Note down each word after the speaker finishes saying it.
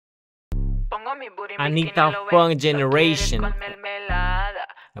Anitta Funk Generation.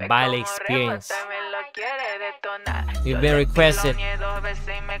 A Baile experience. You've been requested.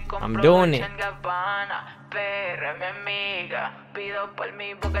 I'm doing it.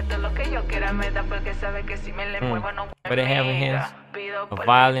 What they have in hands? A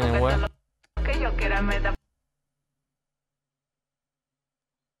violin and what?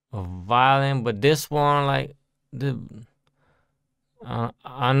 A violin, but this one, like the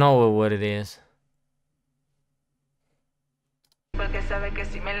I know what it is. It's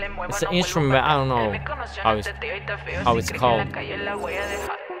an instrument, I don't know how it's called.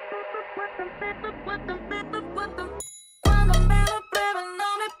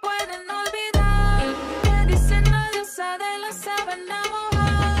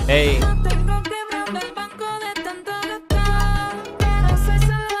 Hey.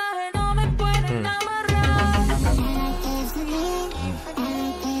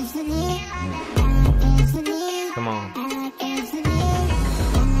 Come on.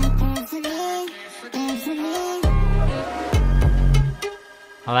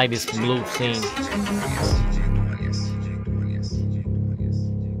 I like this blue scene.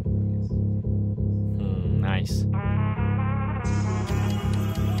 Nice.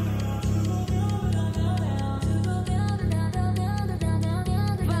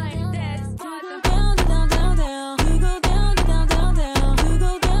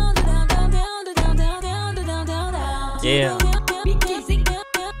 Yeah.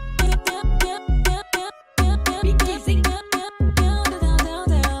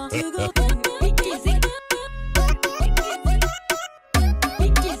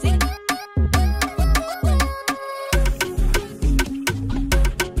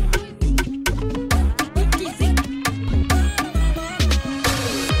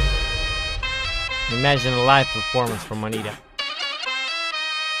 Imagine a live performance from Anitta.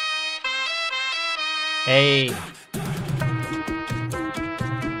 Hey.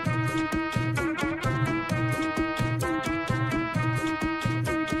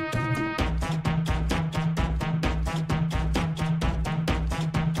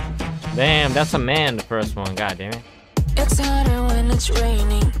 Damn, that's a man, the first one, god damn it. It's harder when it's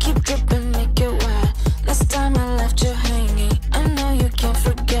raining. Keep dripping, make it wet. Last time I left you hanging. I know you can't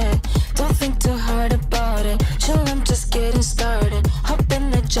forget. Don't think too hard about it. Chill, I'm just getting started. Hop in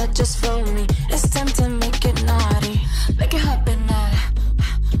the jet, just follow me. It's time to make it naughty. Make it hop in that.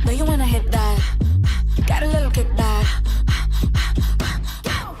 Know you wanna hit that. Got a little kick back.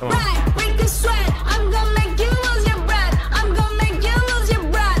 Right, make you sweat. I'm gonna make you lose your breath. I'm gonna make you lose your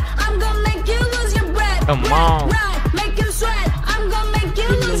breath. I'm gonna make you lose your breath. Come on. Right, make you sweat. I'm gonna make you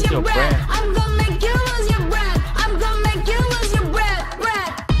lose your breath. I'm gonna make you lose your breath. I'm gonna make you lose your breath.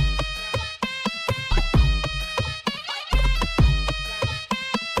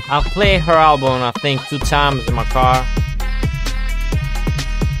 I've played her album, I think, 2 times in my car.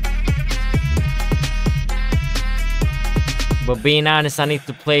 But being honest, I need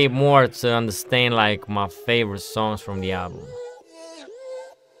to play it more to understand like my favorite songs from the album.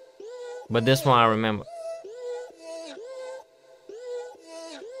 But this one I remember.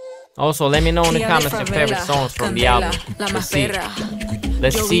 Also, let me know in the comments your favorite songs from the album. Let's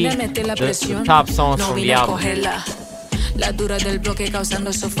see the top songs from the album. La dura del bloque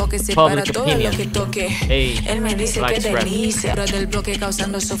causando sofoque se para todo lo que toque. Él me dice que delicia. La dura del bloque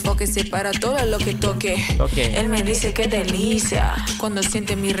causando sofoque se para todo lo que toque. Él me dice que delicia. Cuando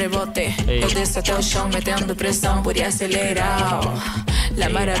siente mi rebote. Los desatados show metiendo presión por acelerado. La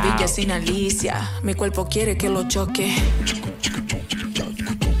maravilla sin Alicia. Mi cuerpo quiere que lo choque.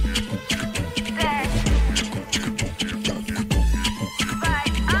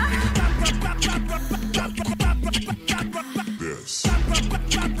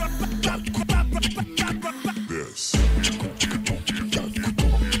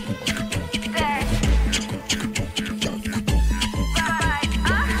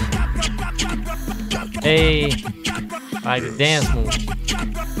 Hey, like the dance move.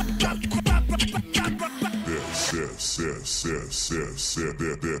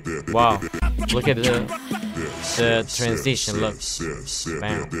 Wow, look at the transition, look.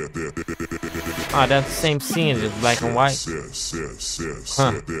 Bam. Oh, that's the same scene, just black and white.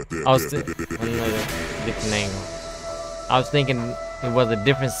 Huh, I was another different angle. I was thinking it was a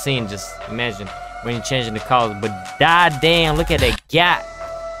different scene, just imagine when you're changing the colors, but god damn, look at that gap.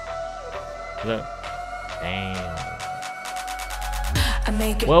 Look. Damn.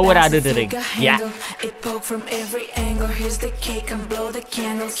 What would I do to the gap? It poke from every angle. Here's the cake and blow the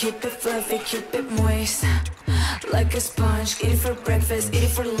candles. Keep it fluffy, keep it moist. Like a sponge. Eat it for breakfast, eat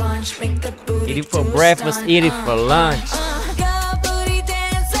it for lunch. Make the booty. Eat it for breakfast, eat it for lunch. Got a booty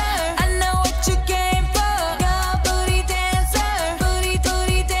dancer. I know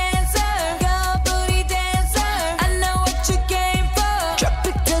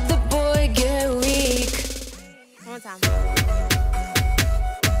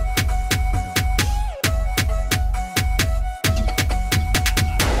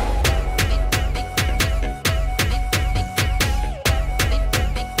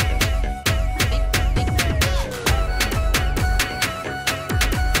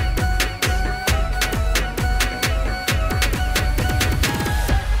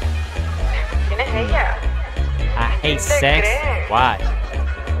sex? Why?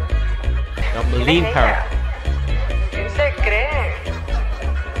 Don't believe her.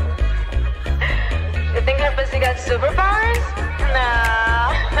 You think her pussy got superpowers?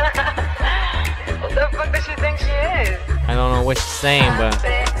 Nah. What the fuck does she think she is? I don't know what she's saying, but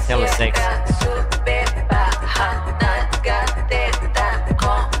it's hella sexy.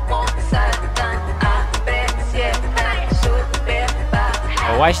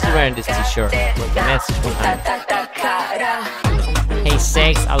 Oh, why is she wearing this t-shirt? What's the message behind it? Hey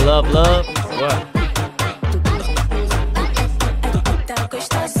sex, I love love. What?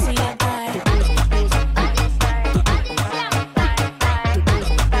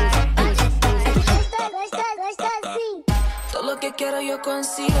 Quiero yo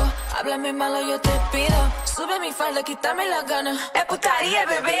consigo, háblame malo yo te pido. Sube mi falda, quítame la gana. Es putaría,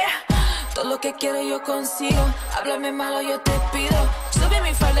 bebé. Todo lo que quiero yo consigo, háblame malo yo te pido. Sube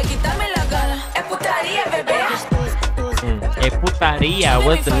mi falda, quítame la gana. Es putaría, bebé. Es putaría,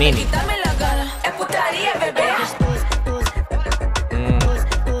 what's the meaning? Quítame la gana. Es putaría, bebé.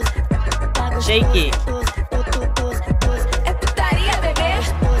 Shake it. Es putaría, bebé.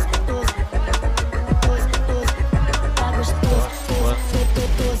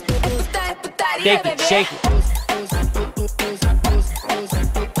 Shake it, shake it.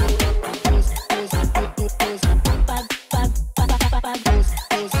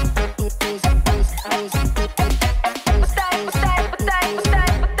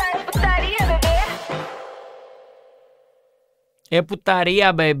 É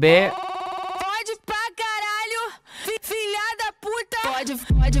putaria, bebê. Pode pra caralho, filha da puta. Pode,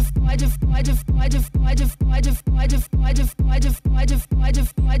 pode, pode, pode, pode, pode, pode, pode, pode, pode, pode,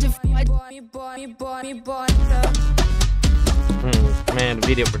 pode, pode, pode. Man, the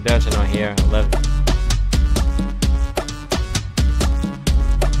video production on here, I love it.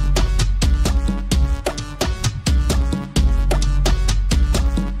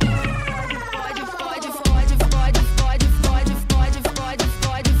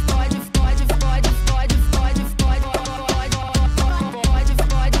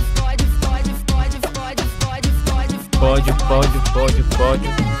 Pode.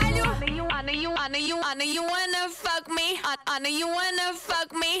 I know you wanna fuck me. I know you wanna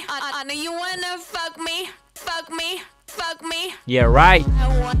fuck me. I know you wanna fuck me. Fuck me. Fuck me. Yeah, right.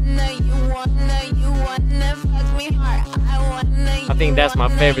 You wanna fuck me hard. I think that's my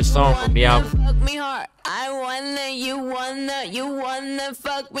favorite song from the album. Fuck me hard. You wanna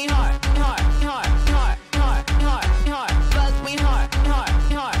fuck me hard. Fuck me hard. Fuck me hard.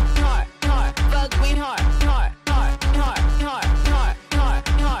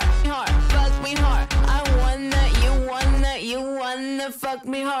 Fuck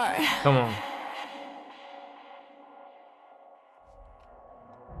me hard. Come on.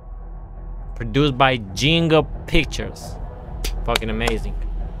 Produced by Jinga Pictures. Fucking amazing.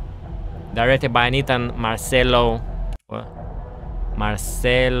 Directed by Anitta and Marcelo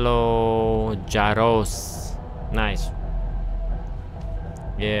Jaros. Nice.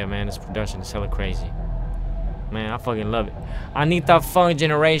 Yeah, man, this production is hella crazy. Man, I fucking love it. Anitta Funk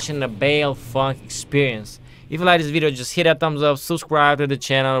Generation, the Baile Funk Experience. If you like this video, just hit that thumbs up, subscribe to the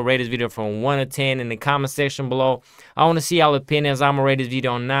channel, rate this video from 1 to 10 in the comment section below. I want to see y'all opinions. I'm going to rate this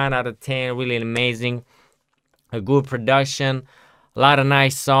video 9 out of 10. Really amazing. A good production. A lot of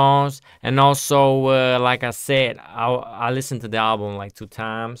nice songs. And also, like I said, I listened to the album like 2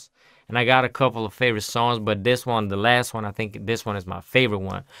 times. And I got a couple of favorite songs, but this one, the last one, I think this one is my favorite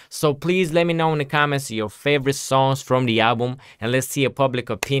one. So please let me know in the comments your favorite songs from the album. And let's see your public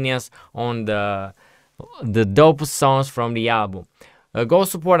opinions on the dopest songs from the album. Go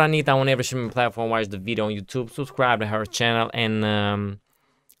support Anitta on every streaming platform. Watch the video on YouTube. Subscribe to her channel. And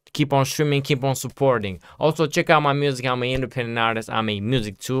keep on streaming. Keep on supporting. Also, check out my music. I'm an independent artist. I make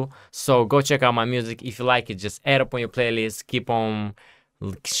music too. So go check out my music. If you like it, just add up on your playlist. Keep on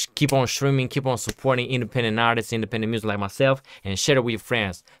streaming. Keep on supporting independent artists, independent music like myself. And share it with your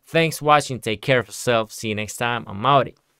friends. Thanks for watching. Take care of yourself. See you next time. I'm out.